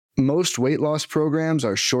Most weight loss programs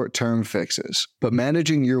are short-term fixes, but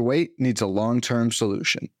managing your weight needs a long-term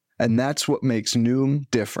solution. And that's what makes Noom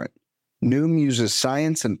different. Noom uses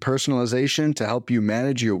science and personalization to help you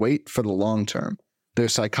manage your weight for the long term. Their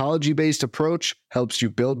psychology-based approach helps you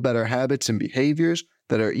build better habits and behaviors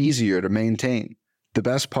that are easier to maintain. The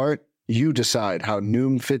best part? You decide how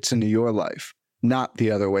Noom fits into your life, not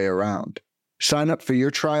the other way around. Sign up for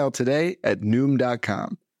your trial today at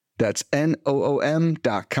Noom.com. That's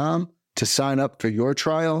Noom.com to sign up for your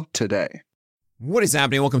trial today. What is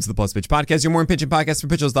happening? Welcome to the Plus Pitch Podcast, your morning pitching podcast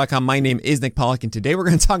from pitchers.com. My name is Nick Pollack, and today we're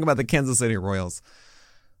going to talk about the Kansas City Royals.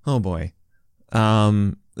 Oh boy.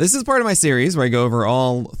 This is part of my series where I go over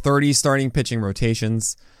all 30 starting pitching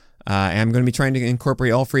rotations. And I'm going to be trying to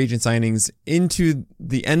incorporate all free agent signings into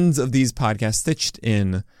the ends of these podcasts stitched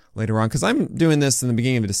in later on, because I'm doing this in the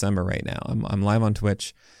beginning of December right now. I'm live on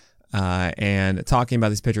Twitch and talking about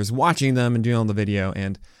these pitchers, watching them and doing all the video.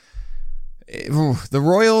 And the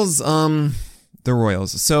Royals.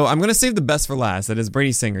 So I'm going to save the best for last. That is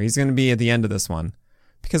Brady Singer. He's going to be at the end of this one,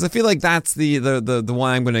 because I feel like that's the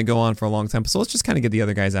one I'm going to go on for a long time. So let's just kind of get the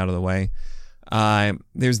other guys out of the way.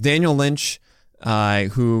 There's Daniel Lynch,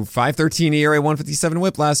 who 5.13 ERA, 157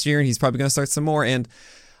 WHIP last year, and he's probably going to start some more. And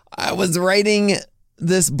I was writing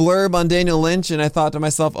this blurb on Daniel Lynch, and I thought to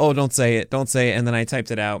myself, oh, don't say it. And then I typed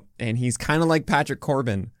it out, and he's kind of like Patrick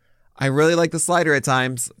Corbin. I really like the slider at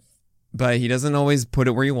times, but he doesn't always put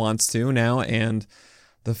it where he wants to now, and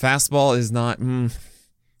the fastball is not, the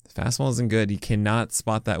fastball isn't good. He cannot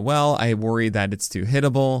spot that well. I worry that it's too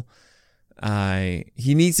hittable.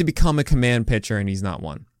 He needs to become a command pitcher, and he's not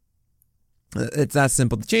one. It's that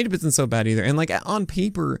simple. The changeup isn't so bad either. And like on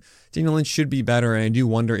paper, Daniel Lynch should be better. And I do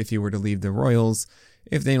wonder if he were to leave the Royals,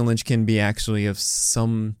 if Daniel Lynch can be actually of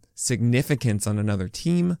some significance on another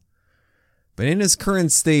team. But in his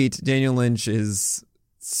current state, Daniel Lynch is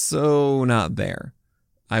so not there.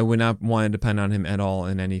 I would not want to depend on him at all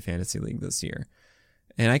in any fantasy league this year.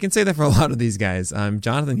 And I can say that for a lot of these guys.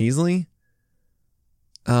 Jonathan Heasley.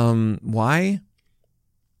 Why?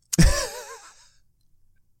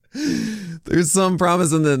 There's some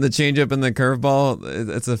promise in the changeup and the curveball.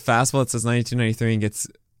 It's a fastball that says 92, 93 and gets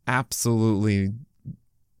absolutely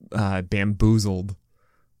bamboozled.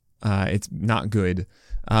 It's not good.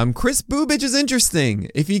 Chris Bubich is interesting.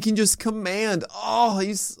 If he can just command.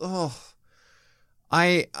 I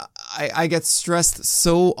get stressed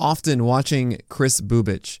so often watching Chris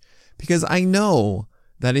Bubich, because I know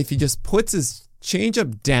that if he just puts his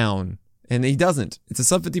changeup down, and he doesn't, it's a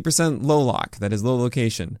sub 50% low lock, that is low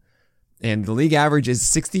location. And the league average is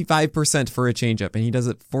 65% for a changeup, and he does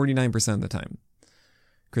it 49% of the time.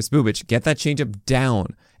 Chris Bubich, get that changeup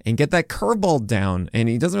down and get that curveball down, and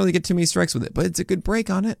he doesn't really get too many strikes with it, but it's a good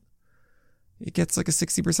break on it. He gets like a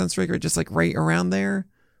 60% strike rate, just like right around there,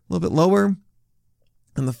 a little bit lower.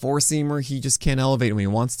 And the four-seamer, he just can't elevate when he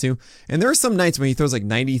wants to. And there are some nights when he throws like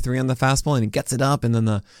 93 on the fastball and he gets it up, and then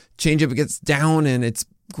the changeup gets down, and it's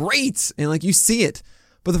great. And like you see it.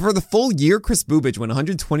 But for the full year, Chris Bubich went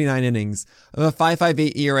 129 innings of a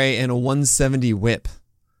 5.58 ERA and a 170 WHIP.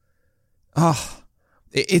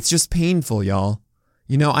 It's just painful, y'all.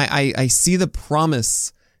 You know, I see the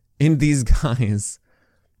promise in these guys,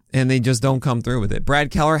 and they just don't come through with it.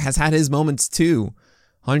 Brad Keller has had his moments too.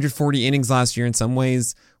 140 innings last year, in some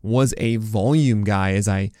ways was a volume guy, as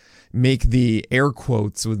I make the air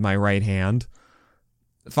quotes with my right hand.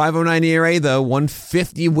 5.09 ERA though,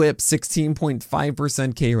 150 WHIP,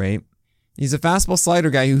 16.5% K rate. He's a fastball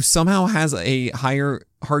slider guy who somehow has a higher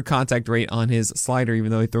hard contact rate on his slider,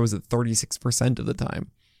 even though he throws it 36% of the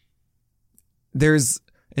time. There's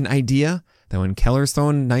an idea that when Keller's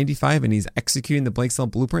throwing 95 and he's executing the Blake Snell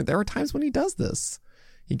blueprint, there are times when he does this.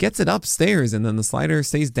 He gets it upstairs and then the slider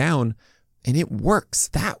stays down, and it works.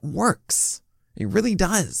 That works. It really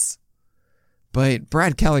does. But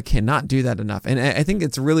Brad Keller cannot do that enough. And I think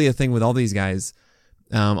it's really a thing with all these guys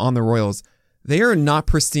on the Royals. They are not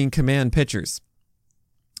pristine command pitchers.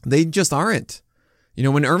 They just aren't. You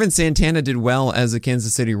know, when Ervin Santana did well as a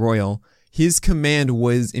Kansas City Royal, his command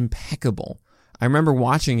was impeccable. I remember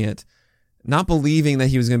watching it, not believing that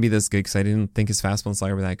he was going to be this good, because I didn't think his fastball and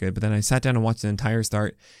slider were that good. But then I sat down and watched the entire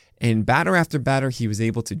start, and batter after batter, he was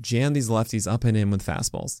able to jam these lefties up and in with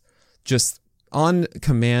fastballs. Just on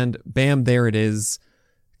command, bam, there it is.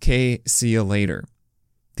 Okay, see you later.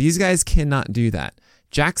 These guys cannot do that.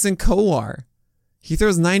 Jackson Kowar, he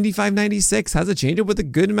throws 95, 96, has a changeup with a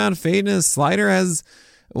good amount of fade, and his slider has,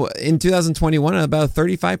 in 2021, about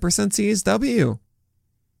 35% CSW.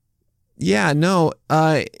 Yeah, no,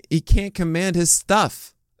 he can't command his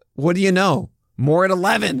stuff. What do you know? More at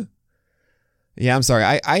 11. Yeah, I'm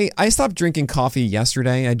sorry. I stopped drinking coffee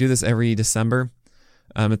yesterday. I do this every December.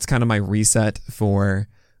 It's kind of my reset for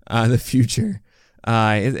the future.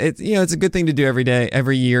 It's a good thing to do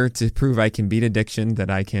every year to prove I can beat addiction, that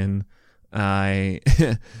I can,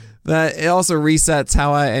 but it also resets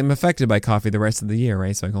how I am affected by coffee the rest of the year,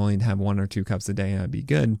 right? So I can only have 1 or 2 cups a day and I'd be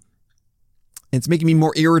good. It's making me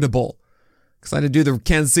more irritable because I had to do the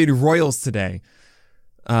Kansas City Royals today.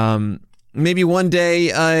 Maybe one day,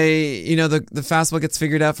 the fastball gets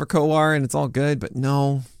figured out for Kowar and it's all good, but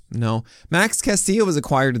no. Max Castillo was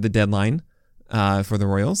acquired at the deadline for the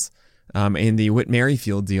Royals in the Whit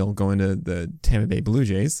Merrifield deal going to the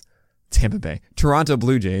Toronto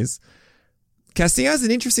Blue Jays. Castillo has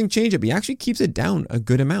an interesting changeup. He actually keeps it down a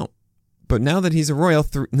good amount. But now that he's a Royal,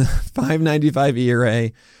 5.95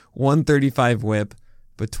 ERA, 135 WHIP,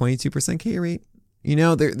 but 22% K rate.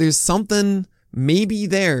 There's something maybe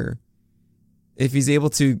there if he's able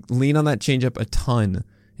to lean on that changeup a ton.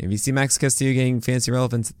 If you see Max Castillo getting fancy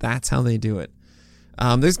relevance, that's how they do it.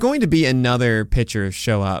 There's going to be another pitcher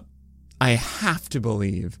show up. I have to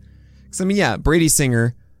believe. Because Brady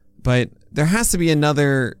Singer, but there has to be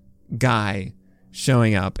another guy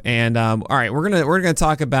showing up. And all right, we're gonna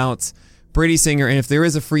talk about Brady Singer, and if there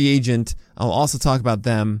is a free agent, I'll also talk about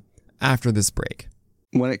them after this break.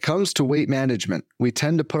 When it comes to weight management, we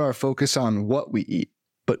tend to put our focus on what we eat,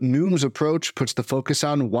 but Noom's approach puts the focus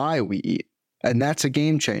on why we eat, and that's a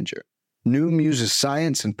game changer. Noom uses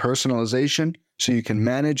science and personalization so you can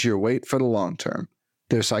manage your weight for the long term.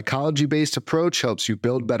 Their psychology-based approach helps you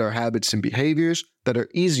build better habits and behaviors that are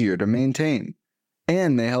easier to maintain.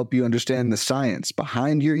 And they help you understand the science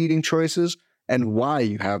behind your eating choices and why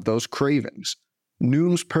you have those cravings.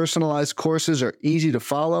 Noom's personalized courses are easy to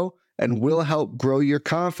follow and will help grow your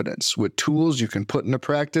confidence with tools you can put into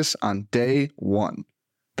practice on day one.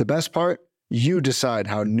 The best part? You decide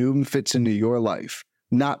how Noom fits into your life,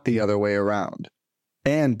 not the other way around.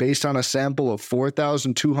 And based on a sample of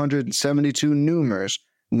 4,272 Noomers,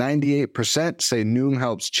 98% say Noom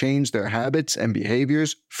helps change their habits and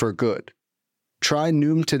behaviors for good. Try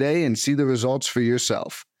Noom today and see the results for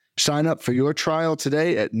yourself. Sign up for your trial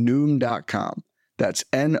today at Noom.com. That's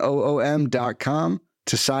Noom.com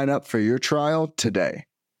to sign up for your trial today.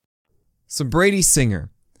 So Brady Singer,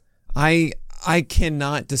 I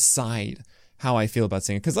cannot decide how I feel about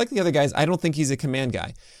Singer, because like the other guys, I don't think he's a command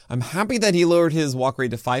guy. I'm happy that he lowered his walk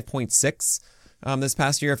rate to 5.6 this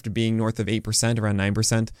past year after being north of 8%, around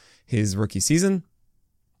 9% his rookie season.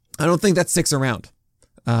 I don't think that sticks around.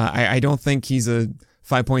 I don't think he's a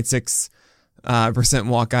 5.6%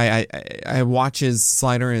 walk guy. I watch his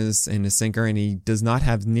slider and his sinker, and he does not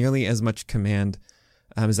have nearly as much command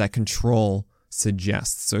as that control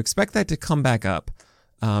suggests. So expect that to come back up.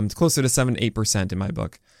 It's closer to 7-8% in my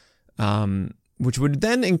book, which would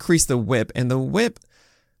then increase the whip, and the whip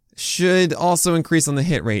should also increase on the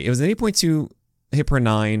hit rate. It was an 8.2 hit per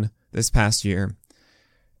 9 this past year.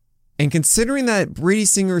 And considering that Brady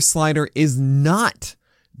Singer's slider is not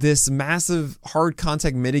this massive hard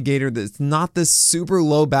contact mitigator, that's not this super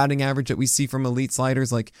low batting average that we see from elite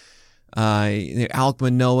sliders like Alek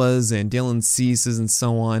Manoah's and Dylan Cease's and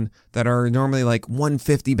so on, that are normally like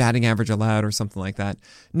 150 batting average allowed or something like that.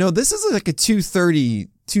 No, this is like a 230,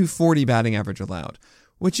 240 batting average allowed,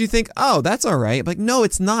 which you think, oh, that's all right. Like, no,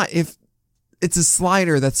 it's not. If it's a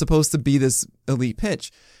slider that's supposed to be this elite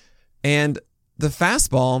pitch. And the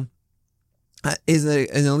fastball is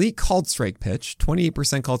an elite called strike pitch,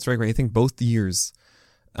 28% called strike rate, I think both years,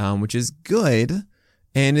 which is good.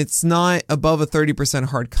 And it's not above a 30%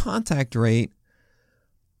 hard contact rate.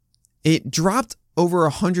 It dropped over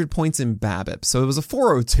 100 points in BABIP. So it was a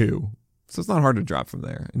 402. So it's not hard to drop from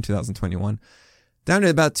there in 2021. Down to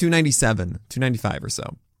about 297, 295 or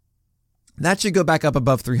so. That should go back up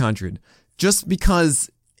above 300 just because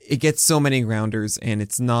it gets so many grounders and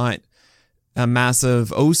it's not a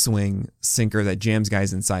massive O-swing sinker that jams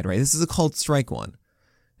guys inside, right? This is a called strike one.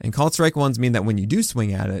 And called strike ones mean that when you do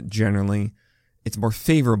swing at it, generally, it's more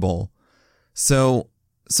favorable. So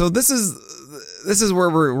this is where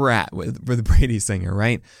we're at with Brady Singer,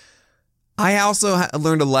 right? I also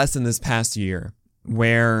learned a lesson this past year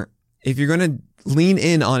where if you're going to lean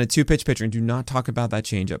in on a two-pitch pitcher and do not talk about that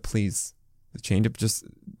changeup, please. The changeup, just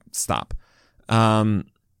stop. The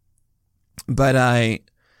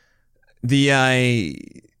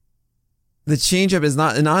changeup is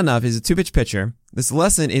not enough. Is a two-pitch pitcher. This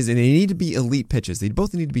lesson is they need to be elite pitches. They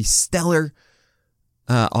both need to be stellar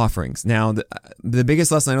offerings. Now, the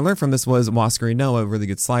biggest lesson I learned from this was Huascar Ynoa, a really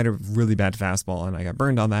good slider, really bad fastball, and I got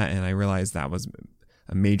burned on that, and I realized that was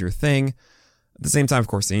a major thing. At the same time, of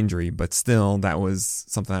course, the injury, but still, that was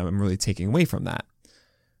something I'm really taking away from that.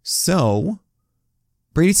 So,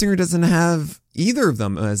 Brady Singer doesn't have either of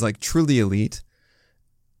them as like truly elite.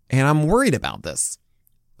 And I'm worried about this.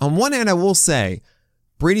 On one hand, I will say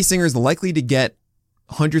Brady Singer is likely to get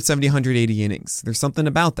 170, 180 innings. There's something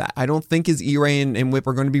about that. I don't think his ERA and whip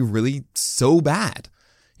are going to be really so bad.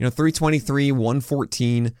 323,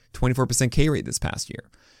 114, 24% K rate this past year.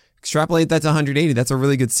 Extrapolate that to 180. That's a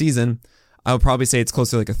really good season. I would probably say it's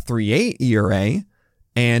closer to like a 3.8 ERA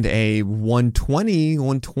and a 120,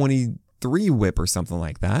 123 whip or something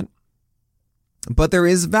like that. But there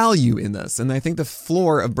is value in this. And I think the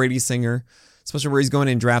floor of Brady Singer, especially where he's going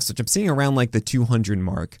in drafts, which I'm seeing around like the 200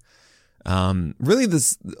 mark. Really,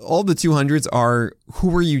 all the 200s are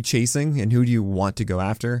who are you chasing and who do you want to go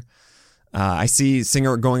after? I see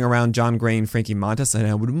Singer going around John Gray and Frankie Montas, and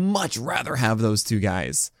I would much rather have those two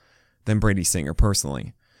guys than Brady Singer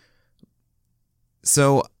personally.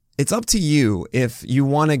 So it's up to you if you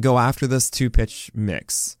want to go after this 2-pitch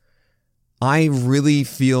mix. I really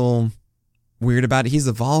feel weird about it. He's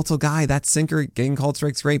a volatile guy. That sinker getting called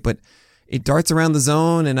strikes great, but it darts around the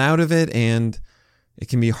zone and out of it, and it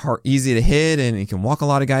can be easy to hit, and it can walk a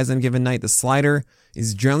lot of guys on a given night. The slider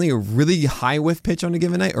is generally a really high whiff pitch on a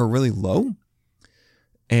given night or really low,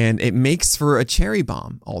 and it makes for a cherry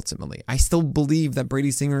bomb ultimately. I still believe that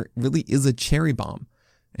Brady Singer really is a cherry bomb,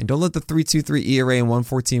 and don't let the 3.23 ERA and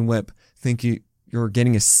 114 whip think you're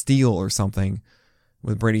getting a steal or something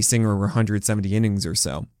with Brady Singer over 170 innings or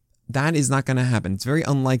so. That is not going to happen. It's very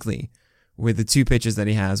unlikely with the 2 pitches that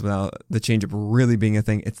he has without the changeup really being a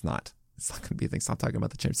thing. It's not going to be a thing. Stop talking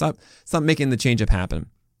about the change. Stop making the changeup happen.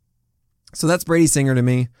 So that's Brady Singer to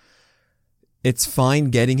me. It's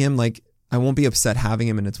fine getting him. Like, I won't be upset having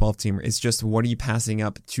him in a 12-teamer. It's just, what are you passing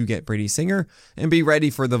up to get Brady Singer? And be ready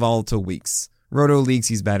for the volatile weeks. Roto leagues,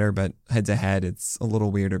 he's better, but head-to-head, it's a little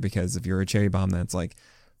weirder because if you're a cherry bomb, that's like,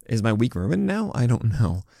 is my week ruined now? I don't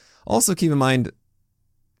know. Also, keep in mind,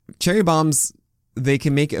 cherry bombs, they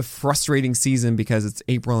can make a frustrating season because it's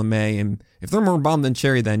April and May, and if they're more bomb than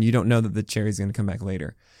cherry, then you don't know that the cherry's going to come back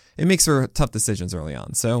later. It makes for tough decisions early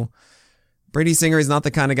on. So Brady Singer is not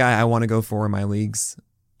the kind of guy I want to go for in my leagues.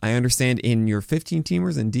 I understand in your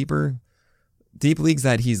 15-teamers and deep leagues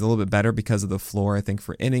that he's a little bit better because of the floor. I think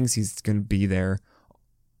for innings, he's going to be their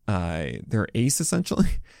ace essentially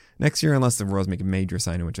next year, unless the Royals make a major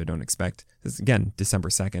signing, which I don't expect. This is, again, December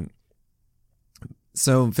 2nd.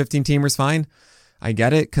 So 15-teamers, fine. I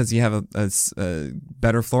get it because you have a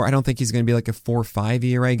better floor. I don't think he's going to be like a 4.5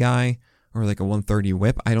 ERA guy or like a 130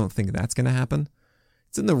 whip. I don't think that's going to happen.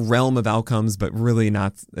 It's in the realm of outcomes, but really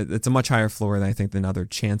not. It's a much higher floor than I think than other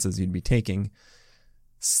chances you'd be taking.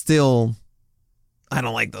 Still, I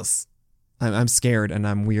don't like this. I'm scared and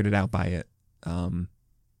I'm weirded out by it.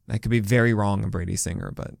 I could be very wrong on Brady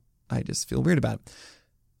Singer, but I just feel weird about it.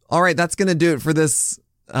 All right, that's going to do it for this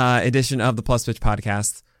edition of the Plus Pitch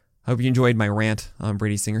podcast. I hope you enjoyed my rant on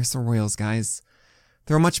Brady Singer. It's the Royals, guys.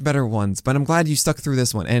 There are much better ones, but I'm glad you stuck through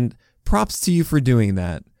this one. And props to you for doing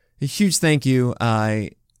that. A huge thank you.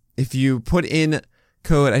 If you put in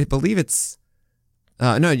code, I believe it's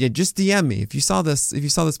just DM me. If you saw this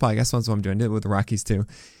podcast, that's what I'm doing. I did it with the Rockies too.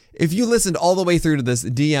 If you listened all the way through to this,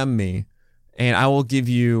 DM me, and I will give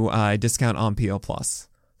you a discount on PL Plus.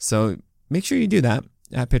 So make sure you do that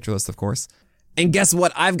at Pitcher List, of course. And guess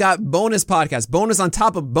what? I've got bonus podcasts, bonus on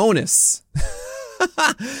top of bonus,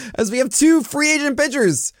 as we have 2 free agent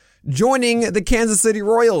pitchers joining the Kansas City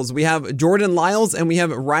Royals. We have Jordan Lyles and we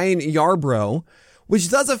have Ryan Yarbrough, which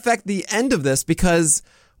does affect the end of this because,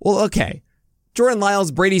 well, okay, Jordan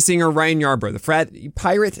Lyles, Brady Singer, Ryan Yarbrough, the Frat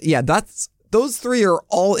Pirate. Yeah, those 3 are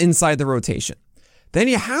all inside the rotation. Then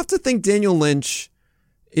you have to think Daniel Lynch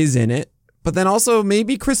is in it, but then also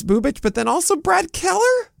maybe Chris Bubic, but then also Brad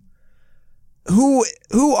Keller. Who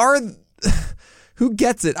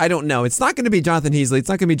gets it? I don't know. It's not going to be Jonathan Heasley. It's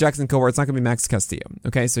not going to be Jackson Kowar. It's not going to be Max Castillo.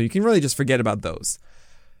 Okay, so you can really just forget about those.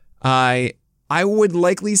 I would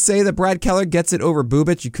likely say that Brad Keller gets it over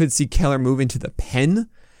Bubic. You could see Keller move into the pen,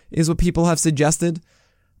 is what people have suggested.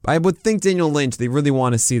 I would think Daniel Lynch, they really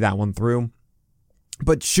want to see that one through.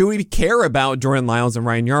 But should we care about Jordan Lyles and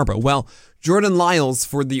Ryan Yarbrough? Well, Jordan Lyles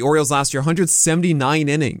for the Orioles last year, 179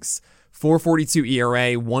 innings. 4.42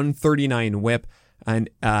 ERA, 139 whip, and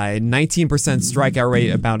 19% strikeout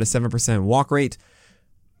rate, about a 7% walk rate.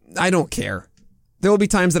 I don't care. There will be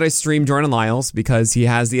times that I stream Jordan Lyles because he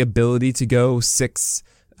has the ability to go 6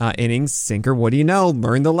 innings. Sinker, what do you know?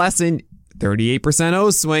 Learn the lesson. 38%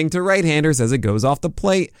 O swing to right-handers as it goes off the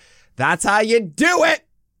plate. That's how you do it.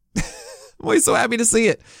 I'm always so happy to see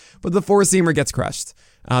it. But the 4-seamer gets crushed.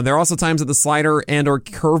 There are also times that the slider and or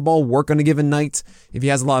curveball work on a given night. If he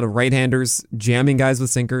has a lot of right-handers, jamming guys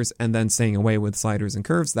with sinkers, and then staying away with sliders and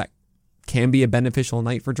curves, that can be a beneficial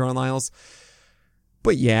night for Jordan Lyles.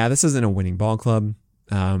 But yeah, this isn't a winning ball club.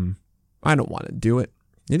 I don't want to do it.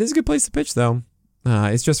 It is a good place to pitch, though.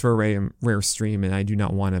 It's just for a rare stream, and I do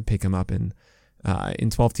not want to pick him up in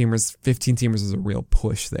 12-teamers. 15-teamers is a real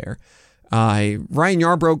push there. Ryan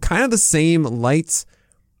Yarbrough, kind of the same lights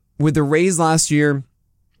with the Rays last year.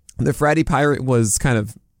 The Friday Pirate was kind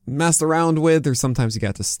of messed around with, or sometimes he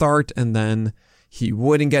got to start, and then he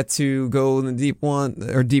wouldn't get to go in the deep one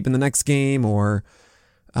or deep in the next game, or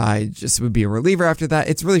just would be a reliever after that.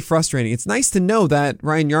 It's really frustrating. It's nice to know that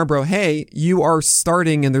Ryan Yarbrough, hey, you are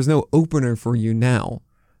starting and there's no opener for you now.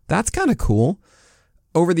 That's kind of cool.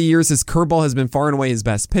 Over the years, his curveball has been far and away his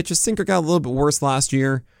best pitch. His sinker got a little bit worse last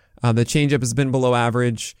year. The changeup has been below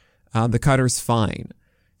average. The cutter's fine.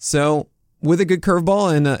 So with a good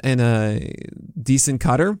curveball and a decent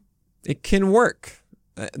cutter, it can work.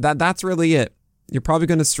 That's really it. You're probably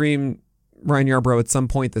going to stream Ryan Yarbrough at some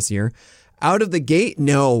point this year. Out of the gate,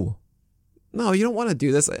 no, you don't want to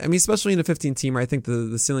do this. I mean, especially in a 15-teamer, I think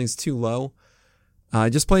the ceiling's too low.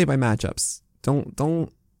 Just play it by matchups. Don't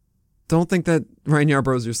think that Ryan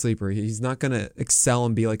Yarbrough is your sleeper. He's not going to excel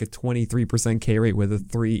and be like a 23% K rate with a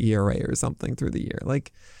 3 ERA or something through the year.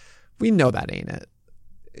 Like, we know that ain't it.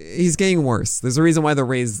 He's getting worse. There's a reason why the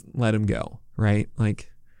Rays let him go, right?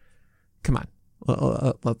 Like, come on.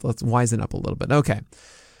 Let's wisen up a little bit. Okay.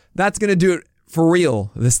 That's going to do it for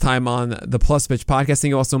real this time on the Plus Pitch podcast.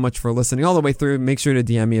 Thank you all so much for listening all the way through. Make sure to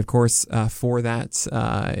DM me, of course, for that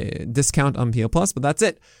discount on PL Plus. But that's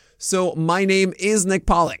it. So my name is Nick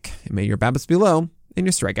Pollock. May your BABIPs be low and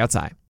your strikeouts high.